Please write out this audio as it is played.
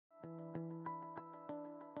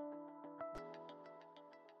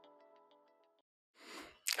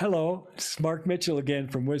Hello, it's Mark Mitchell again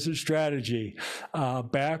from Wizard Strategy,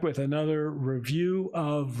 back with another review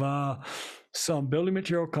of some building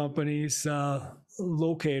material companies'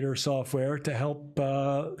 locator software to help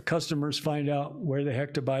customers find out where the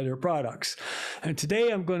heck to buy their products. And today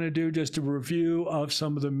I'm going to do just a review of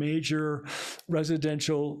some of the major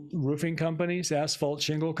residential roofing companies, asphalt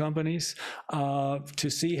shingle companies, to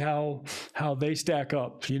see how they stack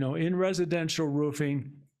up. You know, in residential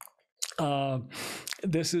roofing,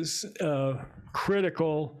 this is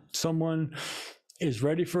critical. Someone is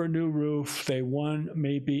ready for a new roof. They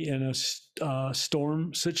may be in a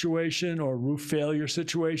storm situation or roof failure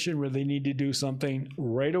situation where they need to do something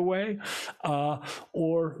right away,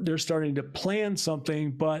 or they're starting to plan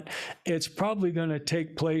something, but it's probably going to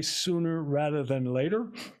take place sooner rather than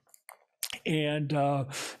later. And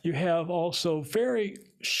you have also very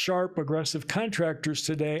sharp, aggressive contractors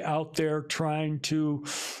today out there trying to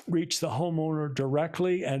reach the homeowner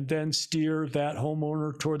directly and then steer that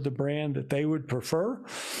homeowner toward the brand that they would prefer.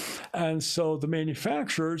 And so the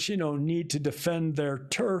manufacturers, you know, need to defend their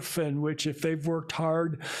turf, in which if they've worked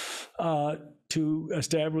hard to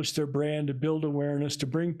establish their brand, to build awareness, to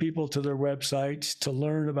bring people to their websites, to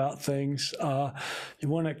learn about things. You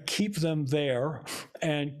want to keep them there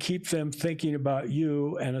and keep them thinking about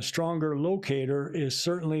you, and a stronger locator is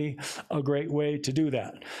certainly a great way to do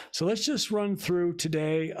that. So let's just run through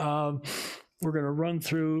today. We're going to run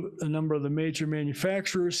through a number of the major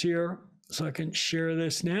manufacturers here. So I can share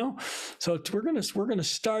this now. So we're going to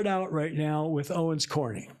start out right now with Owens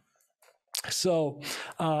Corning. So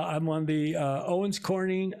I'm on the Owens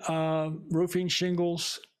Corning roofing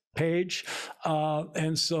shingles page.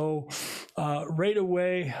 And so right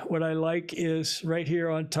away, what I like is right here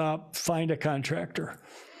on top, find a contractor.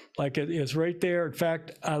 Like it is right there. In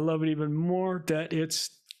fact, I love it even more that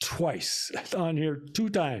it's twice on here, 2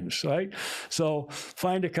 times, right? So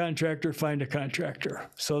find a contractor, find a contractor.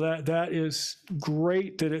 So that is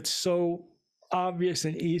great that it's so obvious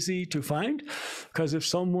and easy to find, because if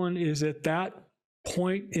someone is at that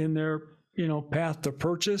point in their path to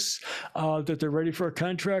purchase, that they're ready for a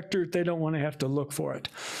contractor, they don't want to have to look for it.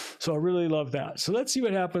 So I really love that. So let's see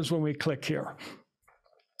what happens when we click here.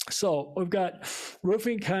 So we've got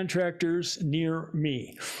roofing contractors near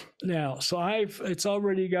me. Now, so it's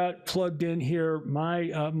already got plugged in here.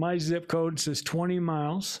 My zip code says 20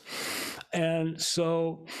 miles. And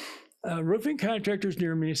so roofing contractors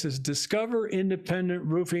near me says, discover independent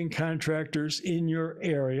roofing contractors in your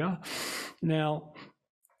area. Now,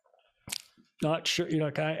 not sure,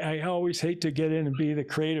 I always hate to get in and be the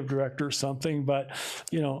creative director or something, but,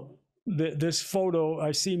 this photo,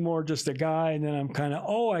 I see more just a guy, and then I'm kind of,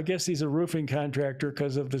 oh, I guess he's a roofing contractor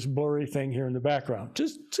because of this blurry thing here in the background.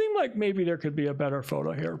 Just seemed like maybe there could be a better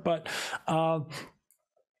photo here. But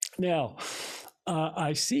now,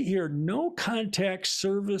 I see here, no contact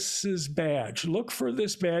services badge. Look for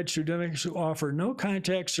this badge to offer no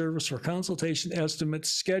contact service for consultation,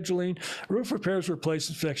 estimates, scheduling, roof repairs,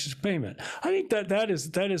 replacements, inspections, payment. I think that is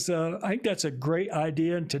I think that's a great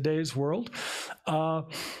idea in today's world.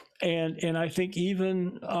 And I think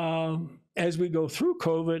even as we go through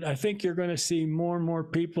COVID, I think you're going to see more and more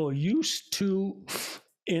people used to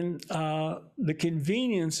in the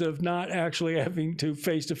convenience of not actually having to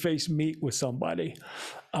face-to-face meet with somebody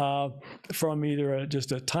from either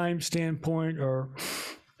just a time standpoint or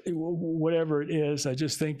whatever it is. I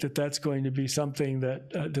just think that that's going to be something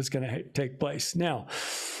that's going to take place. Now,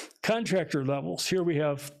 contractor levels. Here we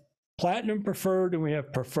have platinum preferred and we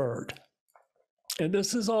have preferred. And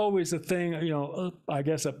this is always a thing, I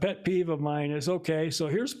guess a pet peeve of mine is, okay, so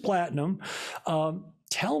here's platinum.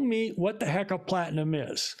 Tell me what the heck a platinum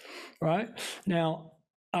is, right? Now,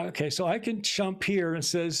 okay, so I can jump here and it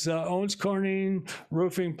says Owens Corning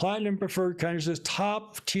Roofing Platinum Preferred Contractors says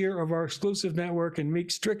top tier of our exclusive network and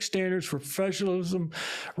meets strict standards for professionalism,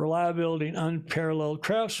 reliability, and unparalleled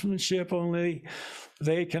craftsmanship. Only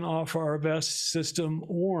they can offer our best system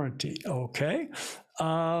warranty. Okay,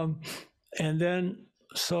 and then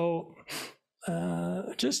so.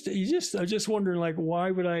 I'm just wondering, like,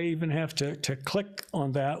 why would I even have to click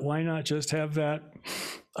on that? Why not just have that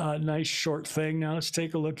nice short thing? Now let's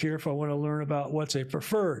take a look here if I want to learn about what's a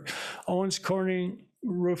preferred. Owens Corning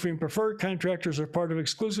Roofing Preferred Contractors are part of an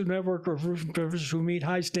exclusive network of roofing professionals who meet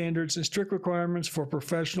high standards and strict requirements for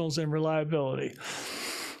professionals and reliability.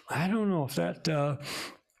 I don't know if that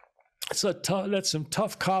that's some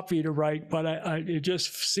tough copy to write, but it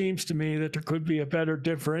just seems to me that there could be a better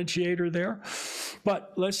differentiator there.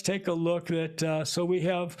 But let's take a look at, so we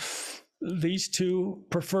have these two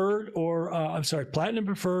preferred, or I'm sorry, platinum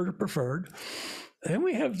preferred or preferred. Then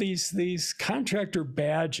we have these contractor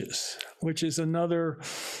badges, which is another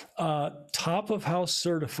top of house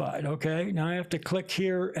certified. Okay, now I have to click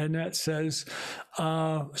here, and that says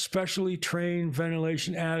specially trained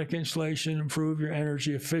ventilation attic installation, improve your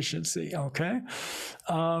energy efficiency. Okay,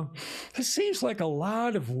 it seems like a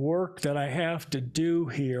lot of work that I have to do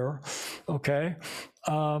here. Okay,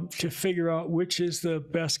 to figure out which is the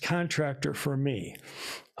best contractor for me.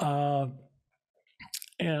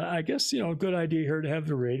 And I guess, a good idea here to have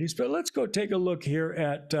the ratings, but let's go take a look here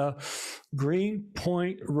at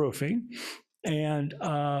Greenpoint Roofing and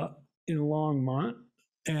in Longmont.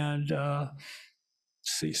 And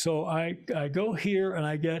see, so I go here and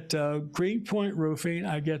I get Greenpoint Roofing.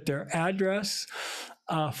 I get their address,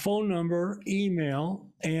 phone number,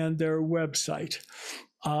 email, and their website.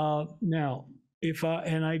 Now,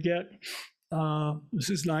 I get,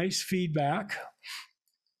 this is nice feedback.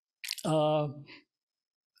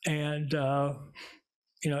 And,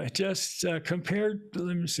 it just compared,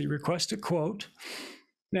 let me see, request a quote.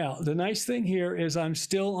 Now, the nice thing here is I'm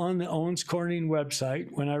still on the Owens Corning website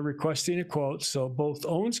when I'm requesting a quote. So both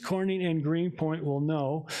Owens Corning and Greenpoint will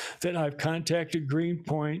know that I've contacted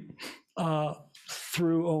Greenpoint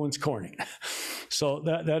through Owens Corning. So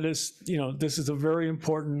that is, this is a very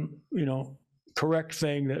important, correct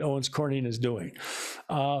thing that Owens Corning is doing.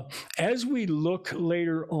 As we look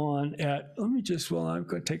later on at, I'm going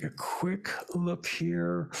to take a quick look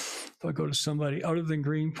here. If I go to somebody other than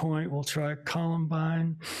Greenpoint, we'll try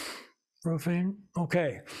Columbine Roofing.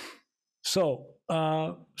 Okay, so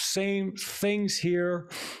same things here.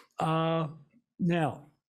 Now,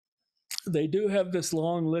 they do have this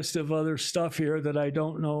long list of other stuff here that I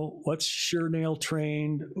don't know. What's Sure-Nail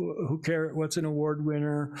trained? Who cares? What's an award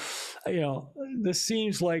winner? This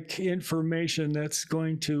seems like information that's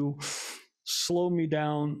going to slow me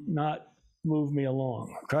down, not move me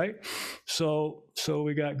along. Okay, so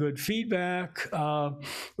we got good feedback.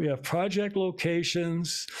 We have project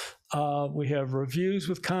locations. We have reviews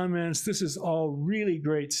with comments. This is all really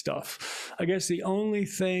great stuff. I guess the only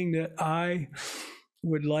thing that I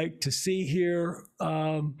would like to see here,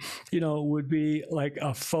 would be like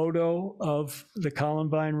a photo of the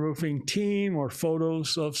Columbine Roofing team or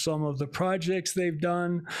photos of some of the projects they've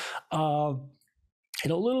done, and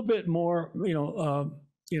a little bit more,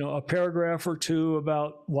 a paragraph or two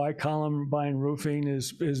about why Columbine Roofing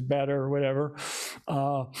is better or whatever.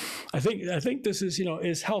 I think this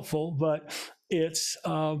is helpful, but it's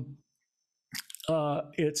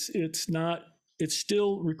not. It's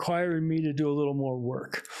still requiring me to do a little more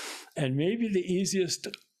work. And maybe the easiest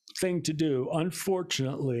thing to do,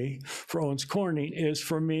 unfortunately, for Owens Corning is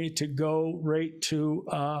for me to go right to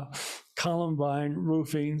Columbine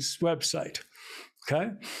Roofing's website,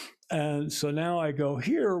 okay? And so now I go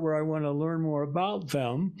here where I want to learn more about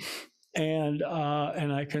them, and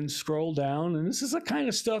I can scroll down, and this is the kind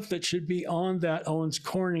of stuff that should be on that Owens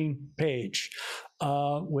Corning page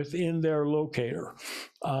within their locator.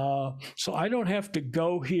 So I don't have to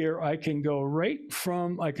go here. I can go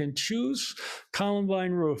I can choose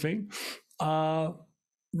Columbine Roofing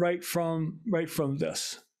right from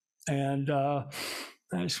this. And I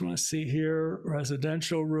just want to see here,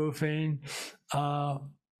 residential roofing.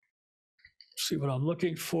 See what I'm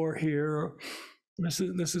looking for here.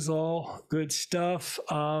 This is all good stuff.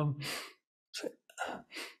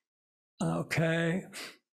 Okay.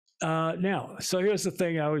 Now, so here's the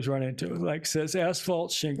thing I always run into. Like says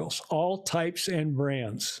asphalt shingles, all types and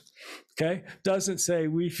brands. Okay. Doesn't say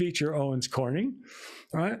we feature Owens Corning.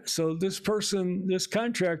 All right. So this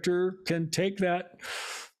contractor can take that.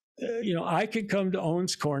 I can come to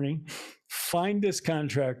Owens Corning, find this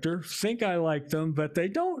contractor, think I like them, but they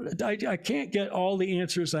don't. I can't get all the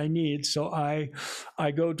answers I need. So I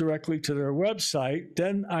go directly to their website.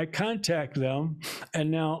 Then I contact them,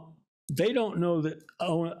 and now they don't know that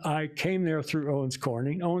I came there through Owens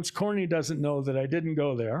Corning. Owens Corning doesn't know that I didn't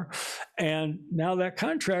go there. And now that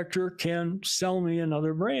contractor can sell me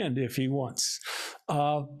another brand if he wants.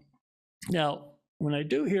 Now, when I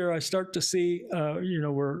do here, I start to see,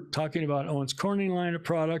 we're talking about Owens Corning line of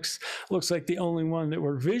products. Looks like the only one that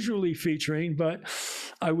we're visually featuring, but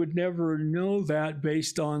I would never know that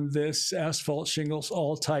based on this asphalt shingles,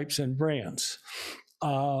 all types and brands.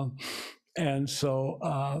 And so,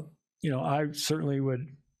 I certainly would,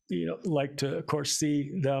 like to, of course,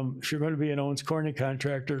 see them. If you're going to be an Owens Corning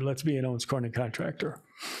contractor, let's be an Owens Corning contractor.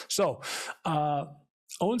 So,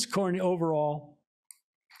 Owens Corning overall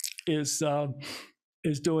is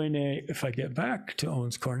doing if I get back to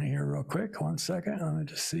Owens Corning here real quick, 1 second, let me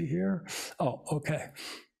just see here. Oh, okay.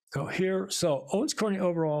 go here. So Owens Corning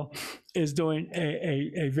overall is doing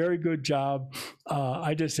a very good job.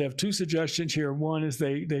 I just have two suggestions here. One is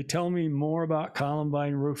they tell me more about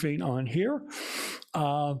Columbine roofing on here.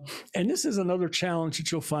 And this is another challenge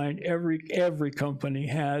that you'll find every company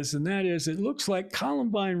has, and that is it looks like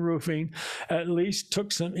Columbine Roofing at least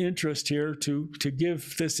took some interest here to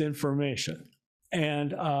give this information.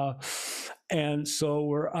 And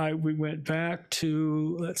so we went back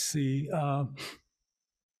to, let's see,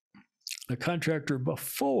 the contractor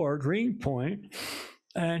before Greenpoint,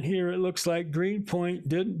 and here it looks like Greenpoint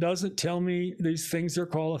doesn't tell me these things they're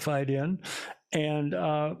qualified in, and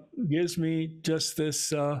gives me just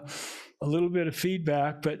this a little bit of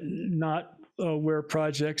feedback, but not where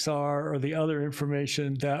projects are or the other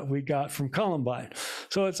information that we got from Columbine.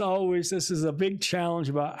 So it's always, this is a big challenge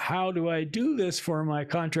about how do I do this for my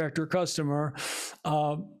contractor customer,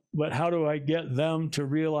 but how do I get them to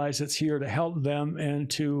realize it's here to help them and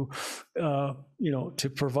to, to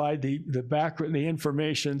provide the background, the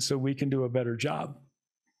information so we can do a better job.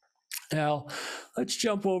 Now, let's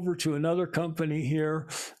jump over to another company here.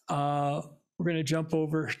 We're going to jump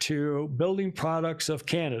over to Building Products of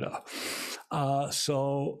Canada.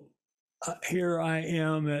 Here I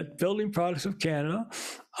am at Building Products of Canada.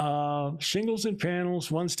 Shingles and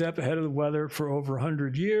panels, one step ahead of the weather for over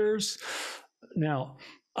 100 years. Now,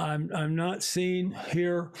 I'm not seeing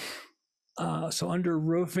here, so under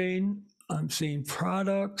roofing, I'm seeing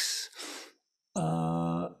products,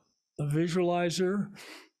 a visualizer,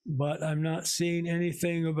 but I'm not seeing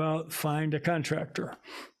anything about find a contractor.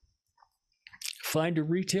 Find a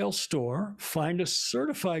retail store, find a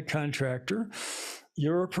certified contractor,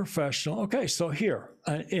 you're a professional. Okay, so here,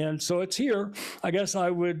 and so it's here. I guess I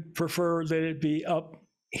would prefer that it be up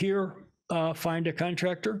here, find a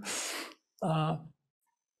contractor.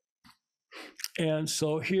 And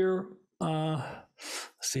so here, let's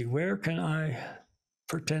see, where can I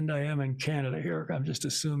pretend I am in Canada here? I'm just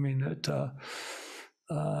assuming that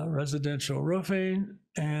residential roofing,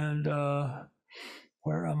 and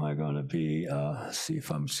where am I going to be? See if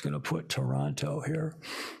I'm just going to put Toronto here.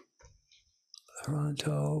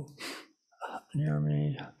 Toronto, near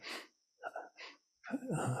me,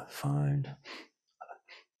 find.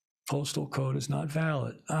 Postal code is not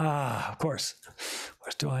valid. Of course.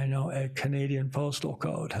 What do I know? A Canadian postal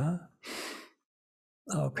code, huh?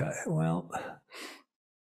 Okay, well, let's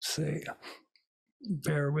see.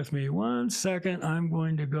 Bear with me 1 second. I'm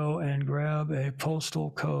going to go and grab a postal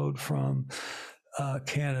code from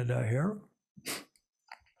Canada here.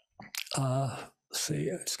 Let's see,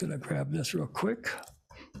 I'm just going to grab this real quick.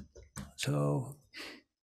 So,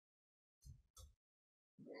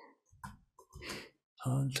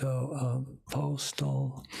 onto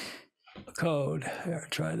postal code. Here,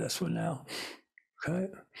 try this one now. Okay.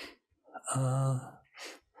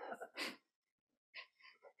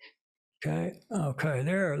 Okay,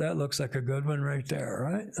 there, that looks like a good one right there,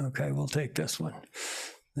 right? Okay, we'll take this one.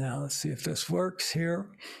 Now, let's see if this works here.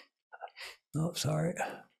 Oh, sorry.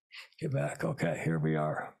 Get back. Okay, here we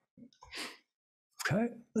are. Okay,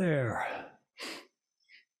 there.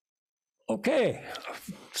 Okay,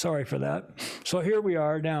 sorry for that. So here we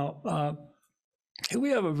are now. Here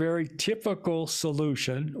we have a very typical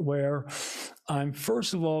solution where I'm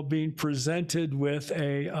first of all being presented with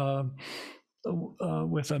a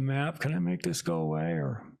map. Can I make this go away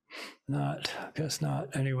or not? I guess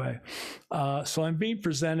not. Anyway, so I'm being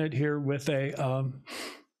presented here with a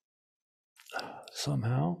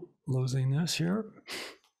somehow losing this here.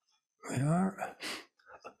 We are.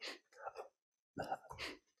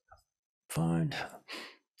 Fine.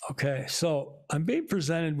 Okay, so I'm being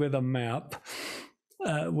presented with a map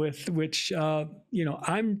with which,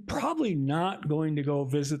 I'm probably not going to go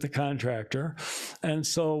visit the contractor. And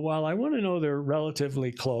so while I want to know they're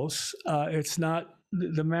relatively close, it's not,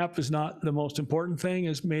 the map is not the most important thing,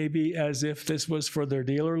 as maybe as if this was for their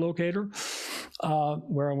dealer locator,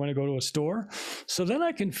 where I want to go to a store. So then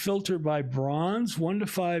I can filter by bronze, 1 to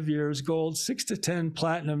 5 years, gold, 6 to 10,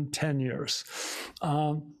 platinum, 10 years.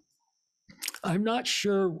 I'm not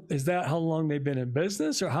sure, is that how long they've been in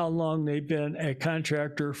business or how long they've been a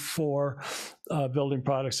contractor for Building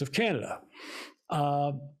Products of Canada.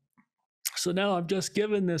 So now I'm just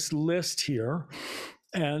given this list here.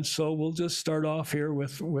 And so we'll just start off here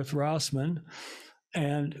with Rossman.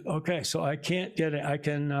 And okay, so I can't get it. I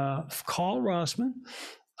can call Rossman.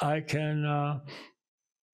 I can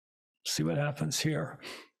see what happens here.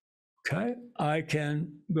 Okay, I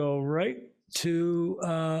can go right to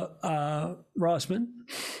Rossman,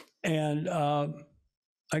 and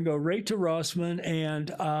I go right to Rossman,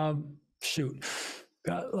 and shoot,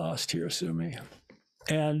 got lost here, sue me.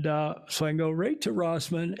 And so I can go right to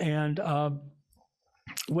Rossman, and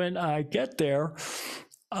when I get there,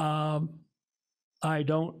 I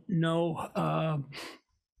don't know,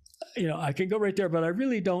 I can go right there, but I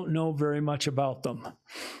really don't know very much about them.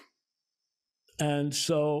 And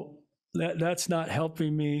so that's not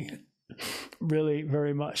helping me really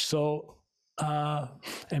very much. So,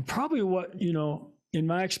 and probably what, in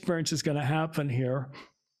my experience is going to happen here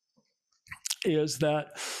is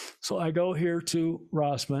that, so I go here to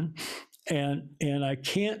Rossman, and I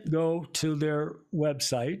can't go to their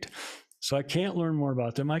website, so I can't learn more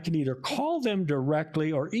about them. I can either call them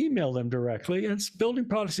directly or email them directly, and Building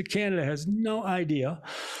Products of Canada has no idea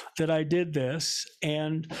that I did this,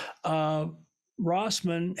 and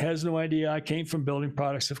Rossman has no idea I came from Building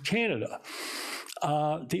Products of Canada.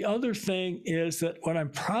 The other thing is that what I'm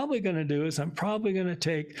probably going to do is I'm probably going to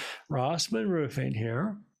take Rossman Roofing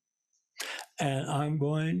here, and I'm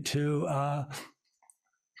going to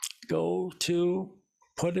go to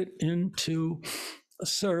put it into a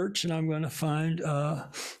search, and I'm going to find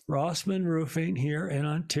Rossman Roofing here in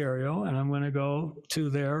Ontario, and I'm going to go to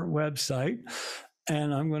their website,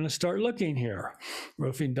 and I'm going to start looking here.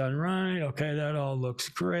 Roofing done right. Okay, that all looks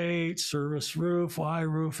great. Service roof, Y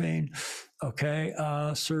roofing. Okay,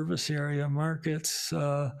 service area markets.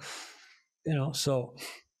 So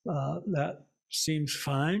that seems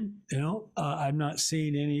fine. I'm not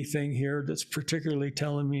seeing anything here that's particularly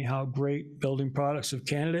telling me how great Building Products of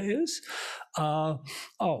Canada is.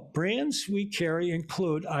 Brands we carry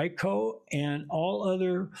include ICO and all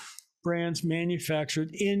other brands manufactured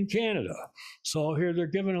in Canada. So here they're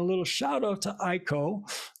giving a little shout out to ICO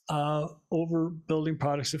over Building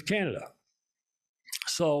Products of Canada.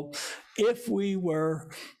 So if we were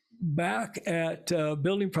back at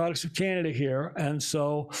Building Products of Canada here, and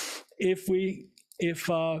so if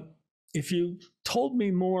you told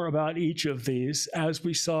me more about each of these, as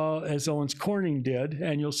we saw, as Owens Corning did,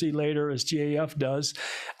 and you'll see later as GAF does,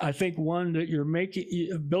 I think one that you're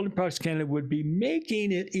making, Building Products Canada would be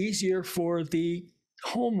making it easier for the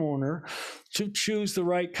homeowner to choose the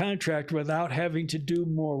right contractor without having to do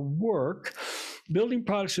more work. Building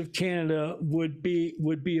Products of Canada would be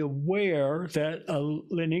aware that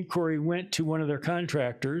an inquiry went to one of their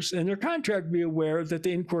contractors, and their contractor would be aware that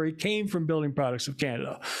the inquiry came from Building Products of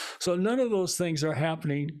Canada. So none of those things are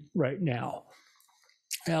happening right now.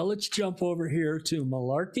 Now let's jump over here to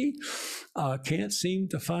Malarkey. Can't seem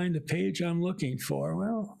to find the page I'm looking for.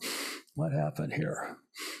 Well, what happened here?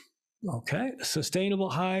 Okay, sustainable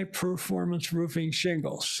high performance roofing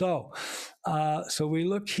shingles. So we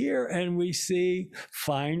look here and we see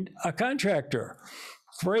find a contractor.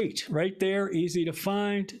 Great, right there, easy to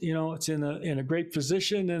find. It's in a great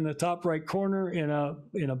position in the top right corner in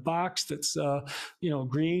a box that's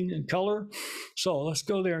green in color. So let's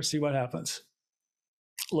go there and see what happens.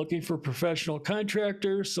 Looking for professional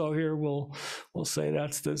contractors. So here we'll say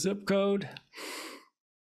that's the zip code,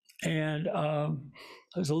 and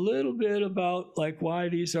there's a little bit about like why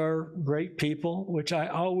these are great people, which I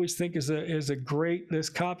always think is a great, this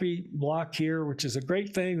copy block here, which is a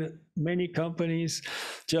great thing that many companies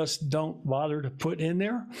just don't bother to put in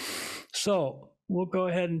there. So we'll go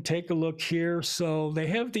ahead and take a look here. So they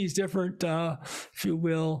have these different, if you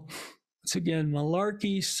will, it's again,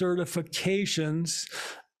 Malarkey certifications,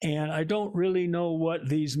 and I don't really know what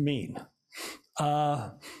these mean.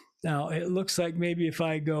 Now it looks like maybe if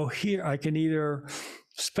I go here, I can either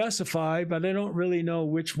specify, but I don't really know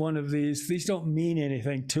which one of these don't mean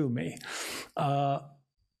anything to me.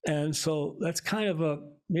 And so that's kind of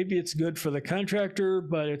maybe it's good for the contractor,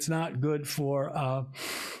 but it's not good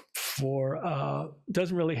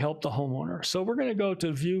doesn't really help the homeowner. So we're going to go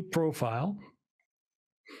to view profile.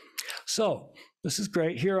 So this is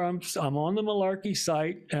great. Here I'm on the Malarkey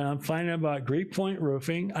site, and I'm finding about Great Point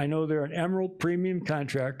Roofing. I know they're an Emerald Premium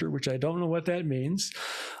contractor, which I don't know what that means.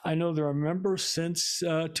 I know they're a member since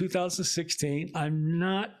 2016. I'm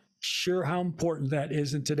not sure how important that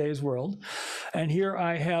is in today's world. And here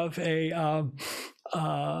I have an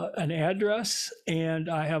address, and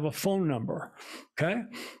I have a phone number, okay?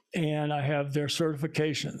 And I have their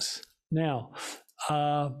certifications. Now,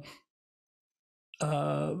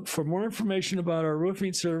 for more information about our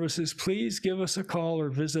roofing services, please give us a call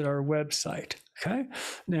or visit our website, okay?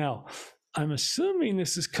 Now, I'm assuming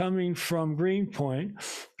this is coming from Greenpoint,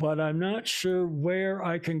 but I'm not sure where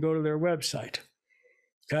I can go to their website,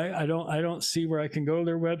 okay? I don't see where I can go to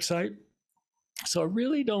their website. So I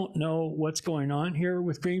really don't know what's going on here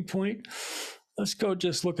with Greenpoint. Let's go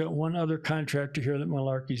just look at one other contractor here that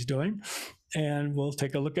Malarkey's doing, and we'll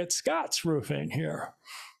take a look at Scott's Roofing here.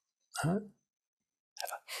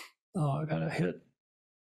 Oh, I gotta hit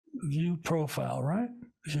view profile, right?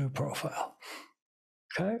 View profile.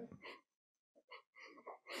 Okay.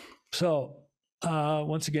 So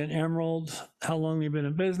once again, Emerald, how long you've been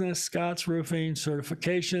in business, Scott's Roofing,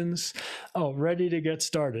 certifications. Oh, ready to get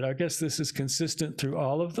started. I guess this is consistent through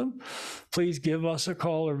all of them. Please give us a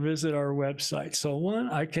call or visit our website. So one,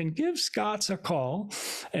 I can give Scott's a call,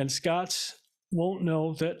 and Scott's won't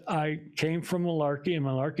know that I came from Malarkey, and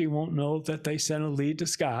Malarkey won't know that they sent a lead to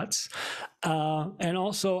Scott's. And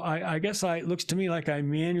also, I guess it looks to me like I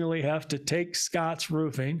manually have to take Scott's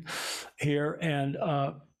Roofing here, and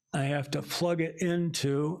I have to plug it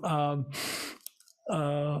into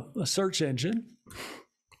a search engine,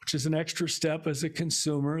 which is an extra step as a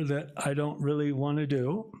consumer that I don't really want to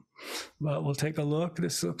do. But we'll take a look.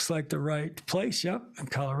 This looks like the right place. Yep, in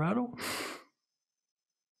Colorado.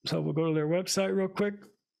 So we'll go to their website real quick.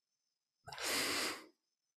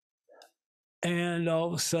 And all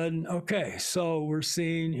of a sudden, okay, so we're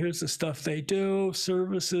seeing, here's the stuff they do,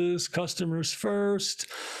 services, customers first,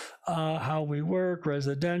 how we work,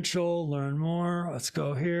 residential, learn more. Let's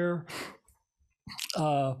go here.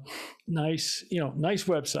 Nice, nice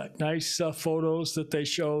website, nice photos that they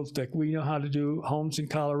show that we know how to do homes in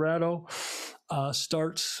Colorado.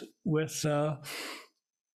 Starts with a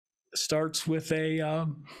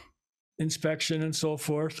inspection and so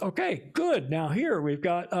forth. Okay, good. Now here we've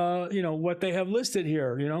got, what they have listed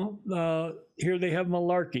here, here they have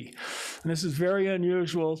Malarkey. And this is very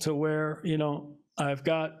unusual to where, I've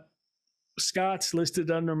got Scott's listed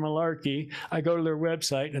under Malarkey. I go to their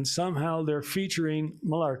website and somehow they're featuring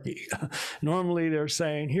Malarkey. Normally they're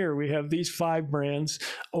saying, here, we have these 5 brands,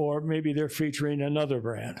 or maybe they're featuring another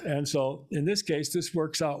brand. And so in this case, this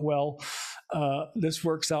works out well. This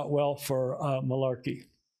works out well for Malarkey.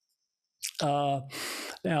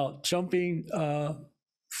 Now, jumping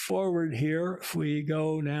forward here, if we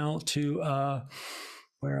go now to,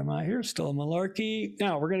 where am I here? Still Malarkey.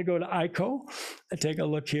 Now, we're going to go to ICO and take a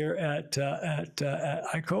look here at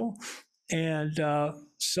ICO. And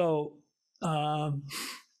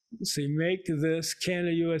let's see, make this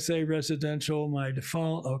Canada USA residential my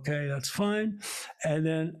default. Okay, that's fine. And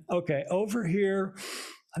then, okay, over here,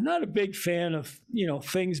 I'm not a big fan of,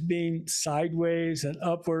 things being sideways and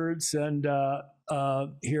upwards, and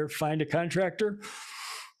here, find a contractor.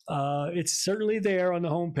 It's certainly there on the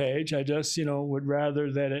homepage. I just, would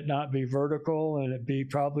rather that it not be vertical and it be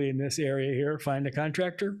probably in this area here, find a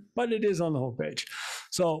contractor, but it is on the homepage.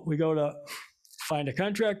 So we go to find a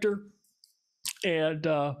contractor, and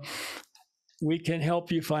we can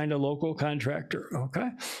help you find a local contractor,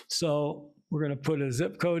 okay? So we're going to put a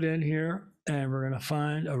zip code in here, and we're going to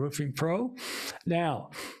find a roofing pro. Now,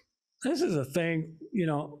 this is a thing,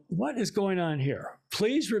 what is going on here?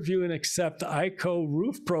 Please review and accept the ICO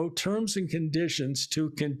Roof Pro terms and conditions to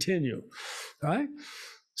continue, right?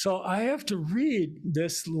 So I have to read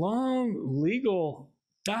this long legal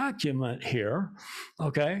document here,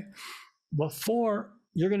 okay, before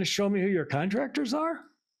you're going to show me who your contractors are,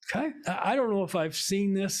 okay? I don't know if I've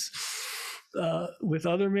seen this with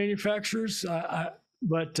other manufacturers,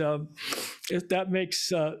 but that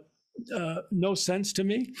makes no sense to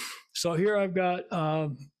me. So here I've got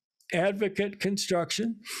Advocate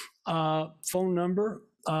Construction, phone number,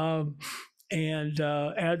 and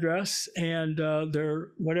address, and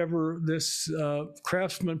their whatever this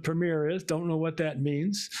Craftsman Premier is, don't know what that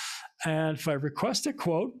means. And if I request a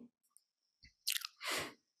quote,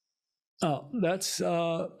 that's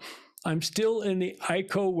I'm still in the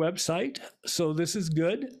ICO website, so this is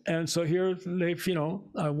good. And so here they've,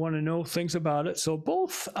 I want to know things about it. So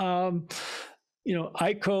both,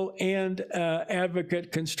 ICO and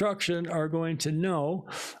Advocate Construction are going to know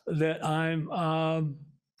that I'm, I'm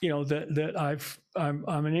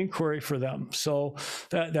an inquiry for them. So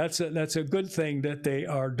that's a good thing that they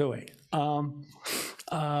are doing. I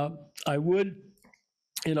would,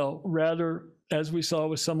 rather, as we saw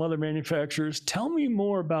with some other manufacturers, tell me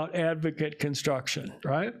more about Advocate Construction,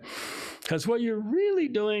 right? Because what you're really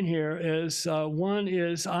doing here is, one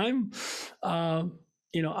is I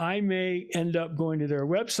may end up going to their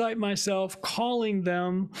website myself, calling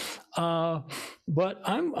them, but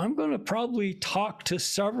I'm going to probably talk to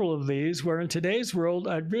several of these, where in today's world,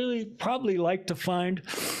 I'd really probably like to find,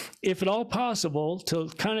 if at all possible, to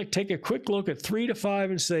kind of take a quick look at 3 to 5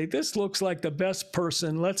 and say, this looks like the best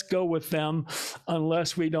person, let's go with them,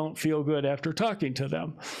 unless we don't feel good after talking to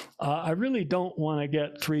them. I really don't want to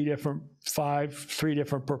get 3 different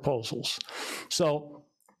proposals. So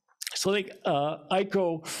I think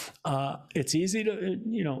ICO, it's easy to,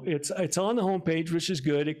 it's on the homepage, which is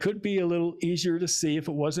good. It could be a little easier to see if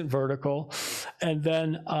it wasn't vertical. And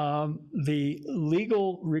then the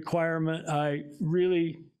legal requirement, I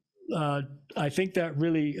really I think that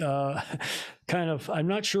really kind of, I'm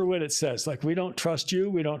not sure what it says. Like, we don't trust you.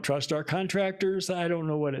 We don't trust our contractors. I don't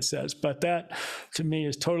know what it says, but that to me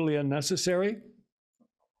is totally unnecessary.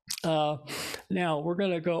 Now we're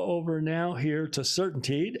going to go over now here to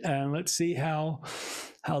Certainteed, and let's see how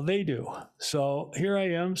they do. So here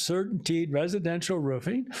I am, Certainteed Residential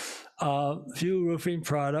Roofing, View Roofing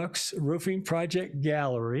Products, Roofing Project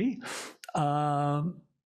Gallery. Let's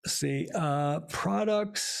see,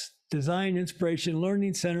 products, design, inspiration,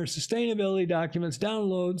 learning center, sustainability documents,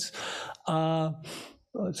 downloads,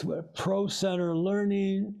 let's what, Pro Center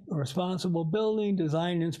Learning, responsible building,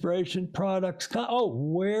 design, inspiration, products. Oh,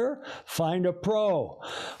 where? Find a pro.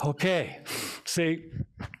 Okay, see,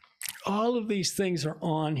 all of these things are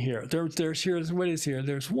on here. There's here's what is here.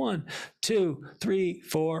 There's 1, 2, 3,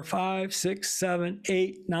 4, 5, 6, 7,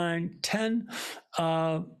 8, 9, 10,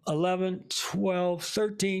 11, 12,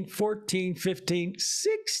 13, 14, 15,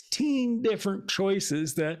 16 different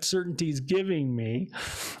choices that Certainteed's giving me,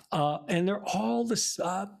 and they're all the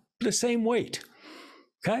same weight.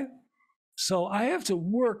 Okay, so I have to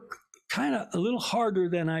work kind of a little harder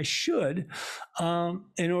than I should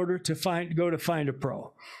in order to find a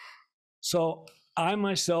pro. So I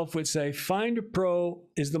myself would say find a pro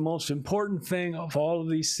is the most important thing of all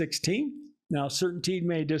of these 16. Now, Certainteed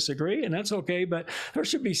may disagree, and that's okay, but there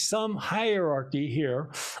should be some hierarchy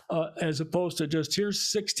here as opposed to just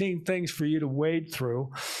here's 16 things for you to wade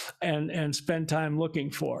through and spend time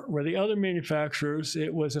looking for. Where the other manufacturers,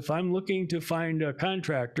 it was if I'm looking to find a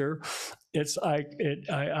contractor,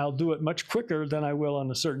 I'll do it much quicker than I will on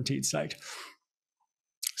the Certainteed site.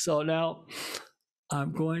 So now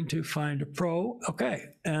I'm going to find a pro.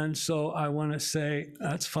 Okay, and so I want to say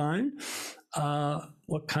that's fine.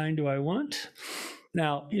 What kind do I want?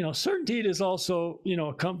 Now, Certainteed is also,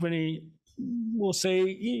 a company, we'll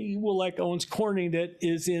say, like Owens Corning, that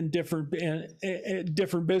is in different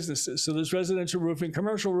businesses. So there's residential roofing,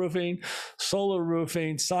 commercial roofing, solar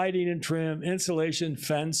roofing, siding and trim, insulation,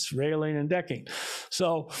 fence, railing, and decking.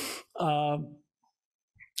 So,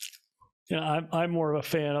 I'm more of a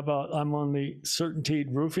fan I'm on the Certainteed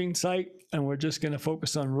roofing site, and we're just going to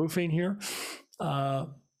focus on roofing here.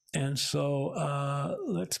 And so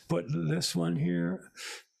let's put this one here,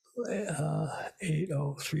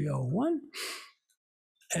 80301.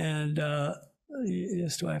 And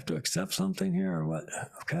yes, do I have to accept something here or what?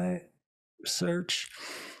 Okay, search.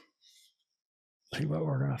 See what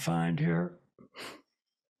we're going to find here.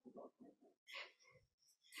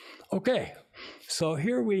 Okay, so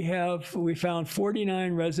here we found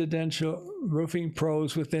 49 residential roofing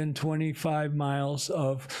pros within 25 miles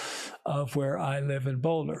of where I live in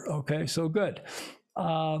Boulder. Okay, so good.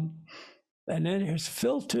 And then here's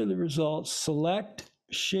filter the results, select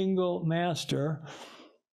Shingle Master.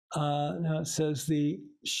 Now it says the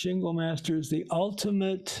Shingle Master is the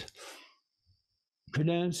ultimate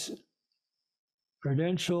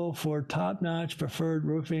credential for top-notch preferred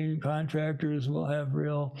roofing contractors. Will have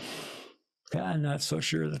real. I'm not so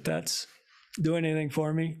sure that that's doing anything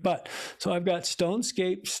for me, but so I've got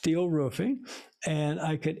Stonescape Steel Roofing, and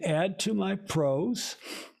I could add to my pros,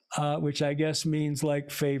 which I guess means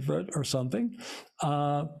like favorite or something.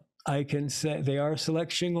 I can say they are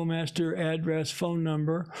select Shingle Master, address, phone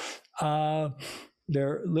number,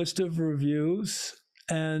 their list of reviews.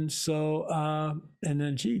 And so, and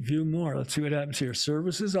then, view more. Let's see what happens here.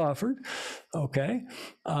 Services offered. Okay.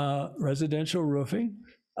 Residential roofing.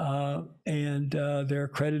 And they're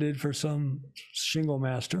accredited for some Shingle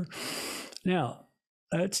Master. Now,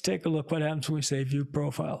 let's take a look what happens when we say view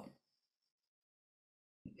profile.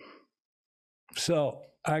 So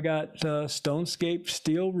I got Stonescape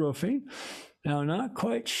Steel Roofing. Now, not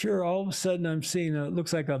quite sure. All of a sudden, I'm seeing it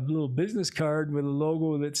looks like a little business card with a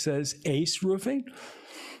logo that says Ace Roofing.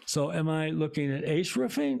 So am I looking at Ace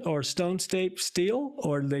Roofing or Stonescape Steel,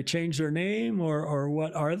 or did they change their name, or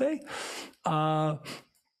what are they?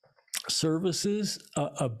 Services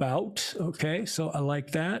about. Okay, so I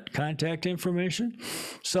like that. Contact information.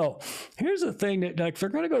 So here's the thing that, like, if they're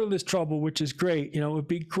going to go to this trouble, which is great, it would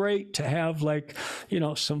be great to have, like,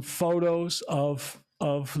 some photos of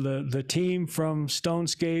the team from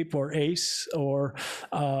Stonescape or Ace, or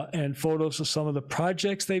and photos of some of the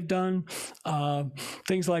projects they've done.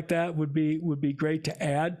 Things like that would be great to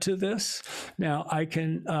add to this. Now I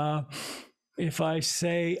can, if I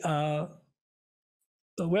say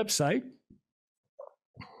the website,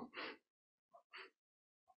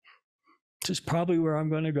 which is probably where I'm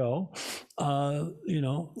going to go.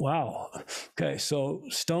 Wow. Okay, so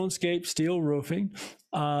Stonescape Steel Roofing.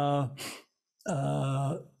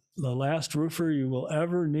 The last roofer you will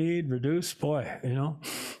ever need, reduce, boy,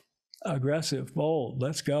 aggressive, bold.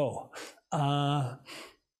 Let's go.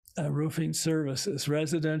 Roofing services,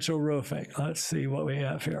 residential roofing. Let's see what we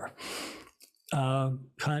have here.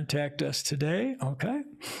 Contact us today. Okay.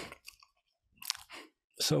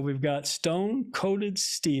 So we've got stone coated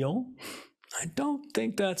steel. I don't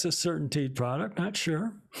think that's a Certainteed product. Not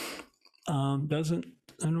sure. I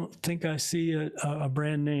don't think I see a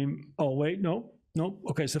brand name. Oh, wait, nope.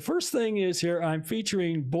 Okay, so the first thing is here, I'm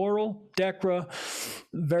featuring Boral, Decra,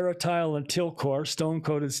 Veritile, and Tilcor,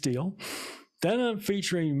 stone-coated steel. Then I'm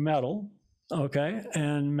featuring metal, okay,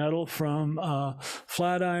 and metal from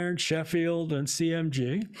Flatiron, Sheffield, and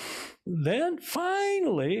CMG. Then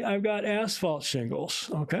finally, I've got asphalt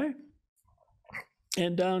shingles, okay?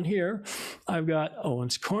 And down here, I've got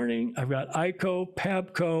Owens Corning, I've got ICO,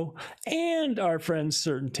 Pabco, and our friend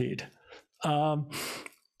Certainteed.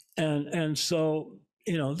 And so,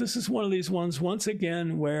 you know, this is one of these ones, once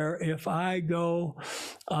again, where if I go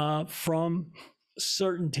from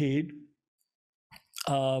Certainteed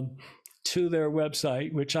to their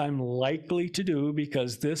website, which I'm likely to do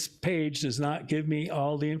because this page does not give me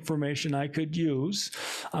all the information I could use,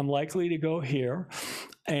 I'm likely to go here.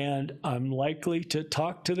 And I'm likely to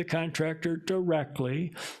talk to the contractor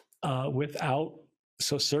directly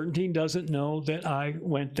so Certainteed doesn't know that I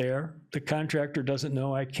went there. The contractor doesn't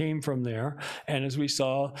know I came from there. And as we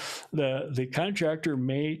saw, the contractor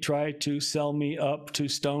may try to sell me up to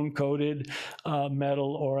stone-coated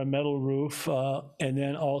metal or a metal roof. And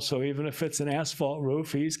then also, even if it's an asphalt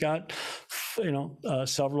roof, he's got, you know,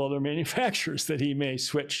 several other manufacturers that he may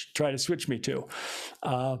try to switch me to.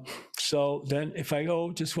 So then if I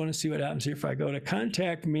go, just want to see what happens here. If I go to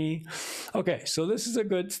contact me, okay, so this is a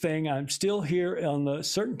good thing. I'm still here on the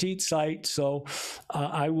Certainteed site, so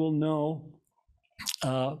I will know,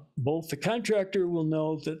 both the contractor will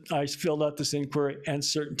know that I filled out this inquiry, and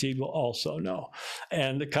Certainteed will also know.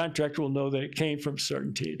 And the contractor will know that it came from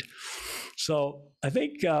Certainteed. So I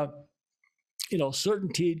think, you know,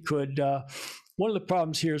 Certainteed could, one of the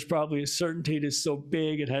problems here is probably Certainteed is so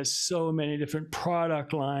big, it has so many different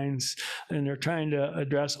product lines, and they're trying to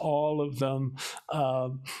address all of them,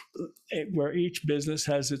 where each business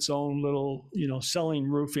has its own little, you know, selling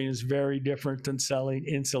roofing is very different than selling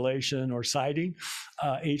insulation or siding.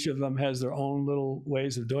 Each of them has their own little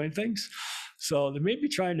ways of doing things. So they may be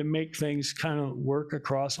trying to make things kind of work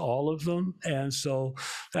across all of them, and so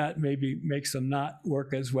that maybe makes them not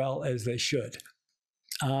work as well as they should.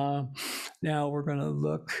 Now we're going to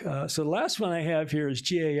look. So the last one I have here is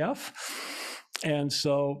GAF. And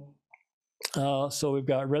so we've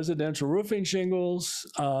got residential roofing shingles,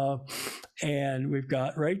 and we've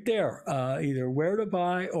got right there, either where to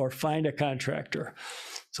buy or find a contractor.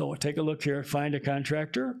 So we'll take a look here at find a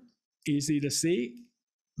contractor. Easy to see,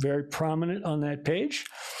 very prominent on that page.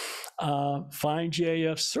 Find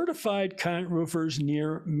GAF certified roofers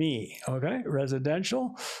near me, okay,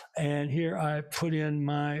 residential. And here I put in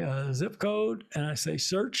my zip code and I say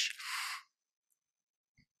search.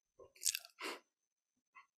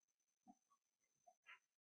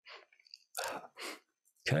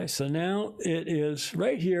 Okay, so now it is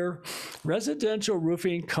right here, residential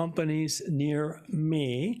roofing companies near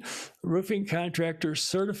me, roofing contractor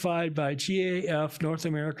certified by GAF, North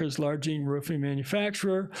America's largest roofing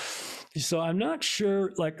manufacturer. So I'm not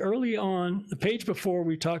sure, like early on, the page before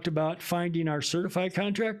we talked about finding our certified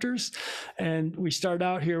contractors, and we start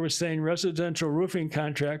out here with saying residential roofing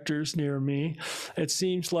contractors near me. It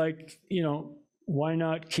seems like, you know, why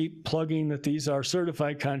not keep plugging that these are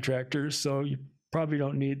certified contractors? So you probably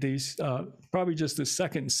don't need these, probably just the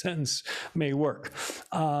second sentence may work.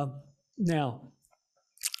 Now,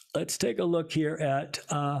 let's take a look here at,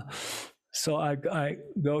 so I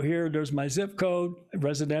go here, there's my zip code,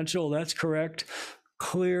 residential, that's correct.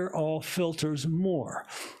 Clear all filters more.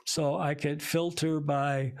 So I could filter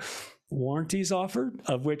by warranties offered,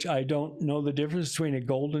 of which I don't know the difference between a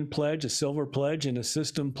golden pledge, a silver pledge, and a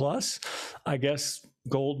system plus. I guess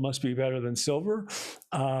gold must be better than silver.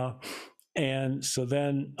 And so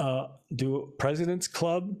then do President's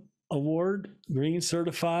Club Award, green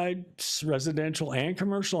certified, residential and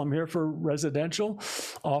commercial. I'm here for residential,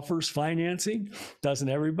 offers financing, doesn't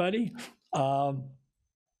everybody? And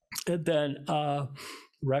then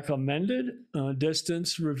recommended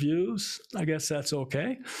distance reviews, I guess that's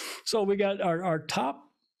okay. So we got our top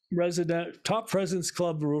President's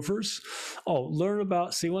Club roofers. Oh, learn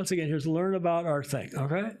about, see, once again, here's learn about our thing,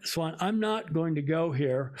 okay? So I'm not going to go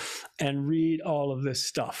here and read all of this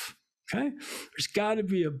stuff, okay? There's got to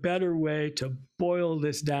be a better way to boil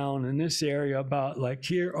this down in this area about, like,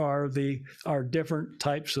 here are our different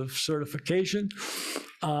types of certification.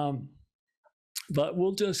 but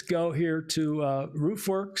we'll just go here to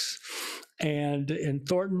RoofWorks and in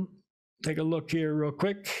Thornton. Take a look here real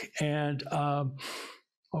quick. And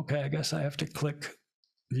okay, I guess I have to click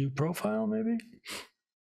view profile maybe.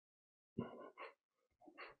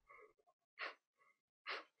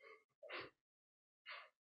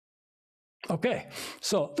 Okay,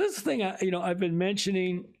 so this thing I've been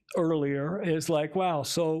mentioning earlier is like, wow,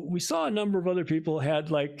 so we saw a number of other people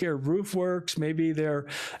had like their RoofWorks, maybe their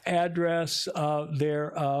address,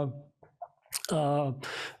 their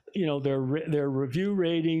their review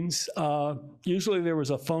ratings. Usually there was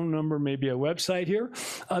a phone number, maybe a website here.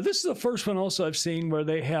 This is the first one also I've seen where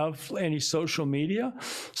they have any social media.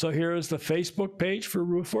 So here is the Facebook page for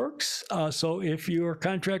RoofWorks. So if your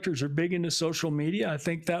contractors are big into social media, I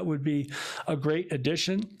think that would be a great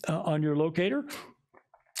addition on your locator.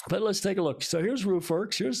 But let's take a look. So here's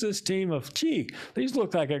RoofWorks. Here's this team of, these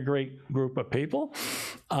look like a great group of people.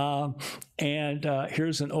 And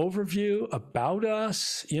here's an overview about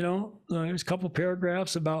us. There's a couple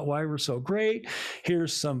paragraphs about why we're so great.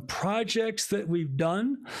 Here's some projects that we've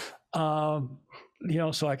done.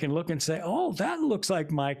 So I can look and say, oh, that looks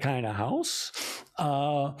like my kind of house,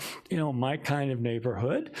 my kind of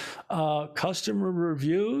neighborhood. Customer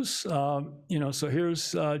reviews, so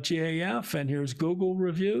here's GAF and here's Google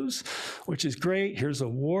reviews, which is great. Here's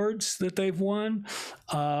awards that they've won.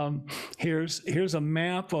 Here's a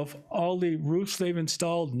map of all the roofs they've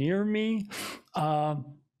installed near me.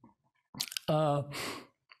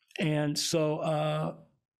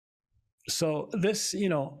 So this,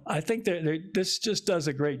 I think that this just does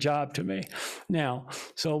a great job to me. Now,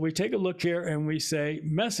 so we take a look here and we say,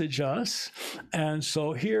 message us. And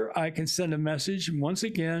so here I can send a message. Once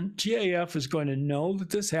again, GAF is going to know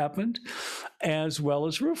that this happened, as well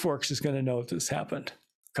as RoofWorks is going to know that this happened.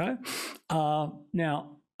 Okay.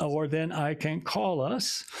 Now, or then I can call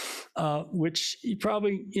us, which you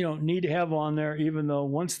probably, need to have on there, even though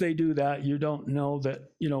once they do that, you don't know that,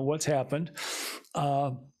 what's happened.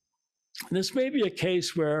 This may be a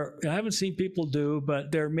case where I haven't seen people do,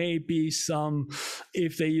 but there may be some,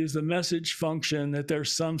 if they use the message function, that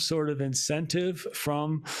there's some sort of incentive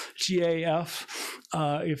from GAF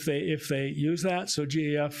if they use that. So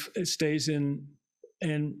GAF stays in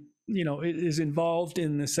it is involved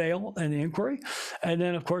in the sale and the inquiry. And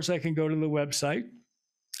then, of course, I can go to the website,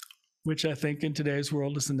 which I think in today's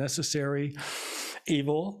world is a necessary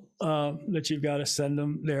evil, that you've got to send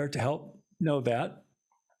them there to help know that.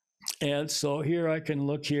 And so here I can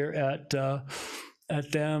look here at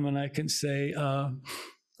them, and I can say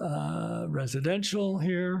residential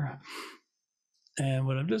here. And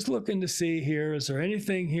what I'm just looking to see here, is there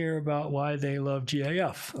anything here about why they love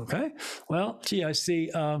GAF? Okay. Well, I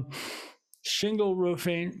see shingle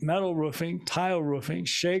roofing, metal roofing, tile roofing,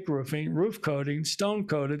 shake roofing, roof coating, stone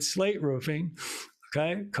coated, slate roofing.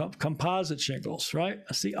 Okay, composite shingles, right?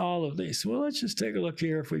 I see all of these. Well, let's just take a look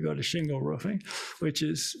here if we go to shingle roofing, which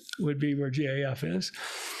would be where GAF is.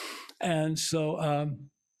 And so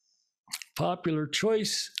popular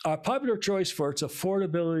choice for its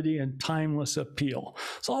affordability and timeless appeal.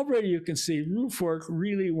 So already you can see RoofWorks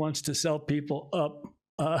really wants to sell people up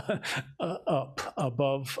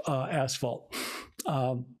above asphalt.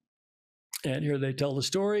 And here they tell the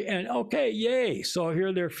story, and okay, yay. So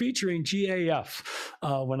here they're featuring GAF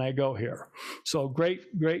when I go here. So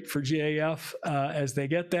great for GAF as they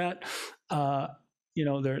get that.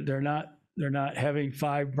 They're not having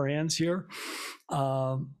 5 brands here.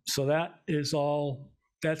 So that's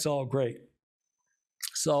all great.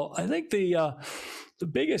 So I think the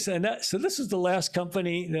biggest, so this is the last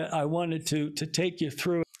company that I wanted to take you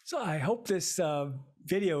through. So I hope this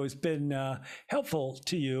video has been helpful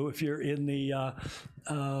to you if you're in the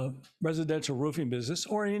residential roofing business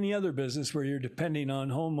or any other business where you're depending on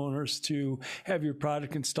homeowners to have your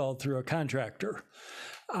product installed through a contractor.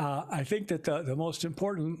 I think that the most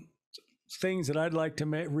important things that I'd like to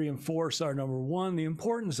reinforce are, number one, the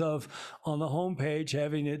importance of, on the homepage,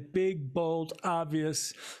 having it big, bold,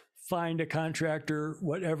 obvious, find a contractor,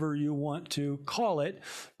 whatever you want to call it,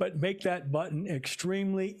 but make that button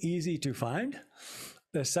extremely easy to find.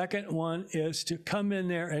 The second one is to come in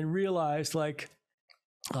there and realize, like,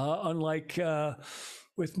 unlike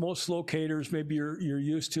with most locators, maybe you're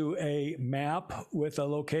used to a map with a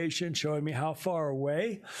location showing me how far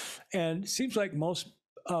away. And it seems like most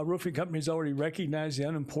roofing companies already recognize the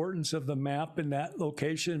unimportance of the map in that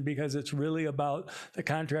location, because it's really about the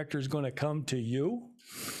contractor is going to come to you.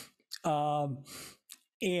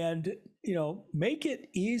 and make it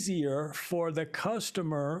easier for the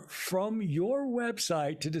customer from your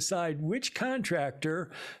website to decide which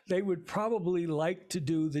contractor they would probably like to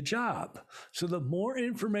do the job. So the more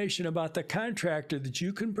information about the contractor that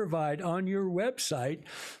you can provide on your website,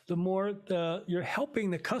 the more you're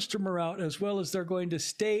helping the customer out, as well as they're going to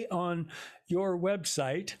stay on your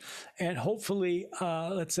website and hopefully,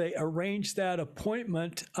 let's say, arrange that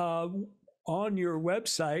appointment on your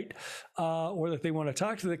website, or that they want to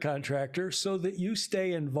talk to the contractor, so that you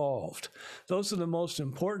stay involved. Those are the most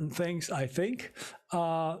important things, I think.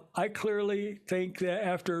 I clearly think that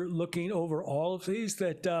after looking over all of these,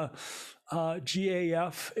 that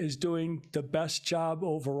GAF is doing the best job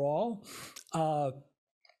overall.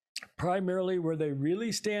 Primarily where they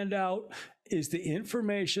really stand out is the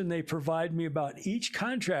information they provide me about each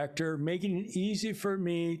contractor, making it easy for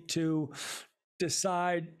me to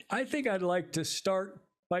decide, I think I'd like to start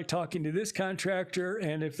by talking to this contractor,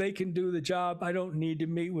 and if they can do the job, I don't need to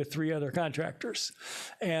meet with 3 other contractors.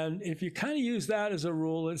 And if you kind of use that as a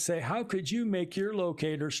rule and say, how could you make your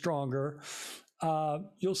locator stronger?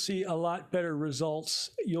 You'll see a lot better results.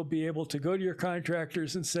 You'll be able to go to your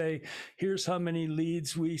contractors and say, here's how many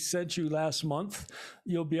leads we sent you last month.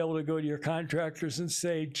 You'll be able to go to your contractors and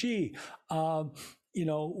say, gee,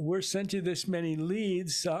 we're sent you this many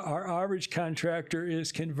leads. Our average contractor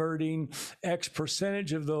is converting X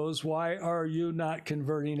percentage of those. Why are you not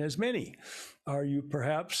converting as many? Are you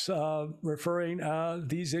perhaps referring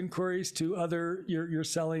these inquiries to other, you're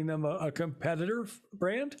selling them a competitor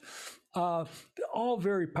brand? All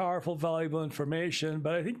very powerful, valuable information.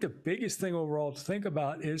 But I think the biggest thing overall to think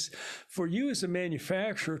about is for you as a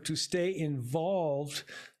manufacturer to stay involved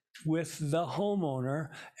with the homeowner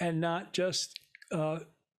and not just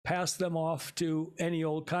pass them off to any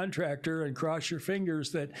old contractor and cross your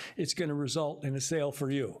fingers that it's going to result in a sale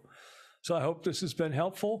for you. So I hope this has been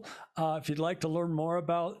helpful. If you'd like to learn more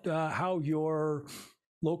about how your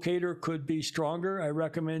locator could be stronger, I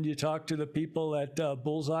recommend you talk to the people at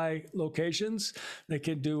Bullseye Locations. They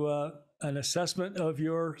can do an assessment of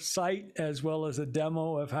your site as well as a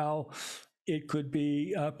demo of how it could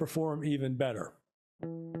be perform even better.